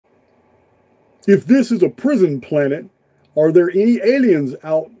If this is a prison planet, are there any aliens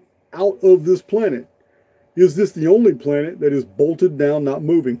out of this planet? Is this the only planet that is bolted down, not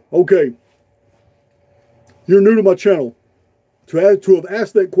moving? Okay, you're new to my channel. To have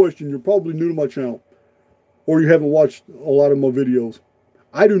asked that question, you're probably new to my channel, or you haven't watched a lot of my videos.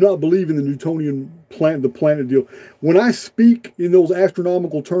 I do not believe in the Newtonian planet, the planet deal. When I speak in those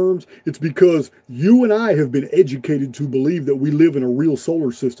astronomical terms, it's because you and I have been educated to believe that we live in a real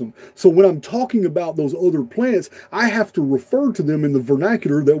solar system. So when I'm talking about those other planets, I have to refer to them in the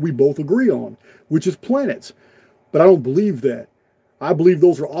vernacular that we both agree on, which is planets. But I don't believe that. I believe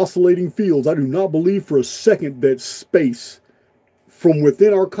those are oscillating fields. I do not believe for a second that space from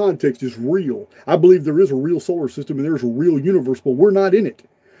within our context is real. I believe there is a real solar system and there's a real universe, but we're not in it.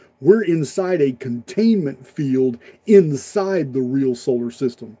 We're inside a containment field inside the real solar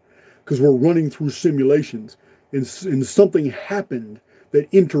system because we're running through simulations and something happened that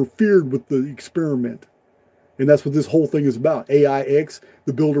interfered with the experiment. And that's what this whole thing is about. AIX,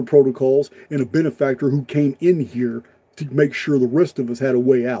 the builder protocols, and a benefactor who came in here to make sure the rest of us had a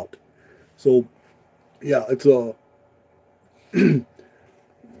way out. So, yeah, it's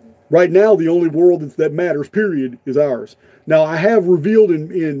right now, the only world that matters, period, is ours. Now, I have revealed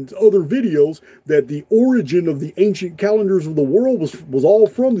in other videos that the origin of the ancient calendars of the world was all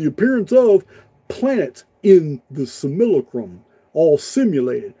from the appearance of planets in the simulacrum, all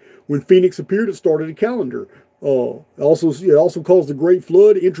simulated. When Phoenix appeared, it started a calendar. It also caused the Great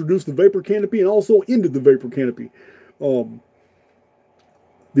Flood, introduced the vapor canopy, and also ended the vapor canopy.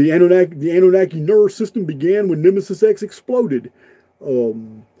 The Anunnaki nerve system began when Nemesis X exploded.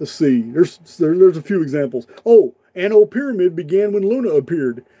 Let's see. There's a few examples. Oh, Anno Pyramid began when Luna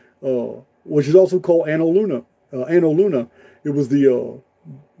appeared, which is also called Anno Luna. It was the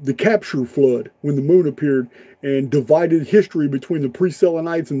capture flood when the moon appeared and divided history between the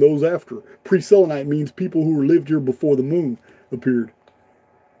pre-Selenites and those after. Pre-Selenite means people who lived here before the moon appeared.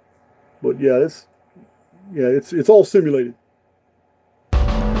 But yeah, it's all simulated.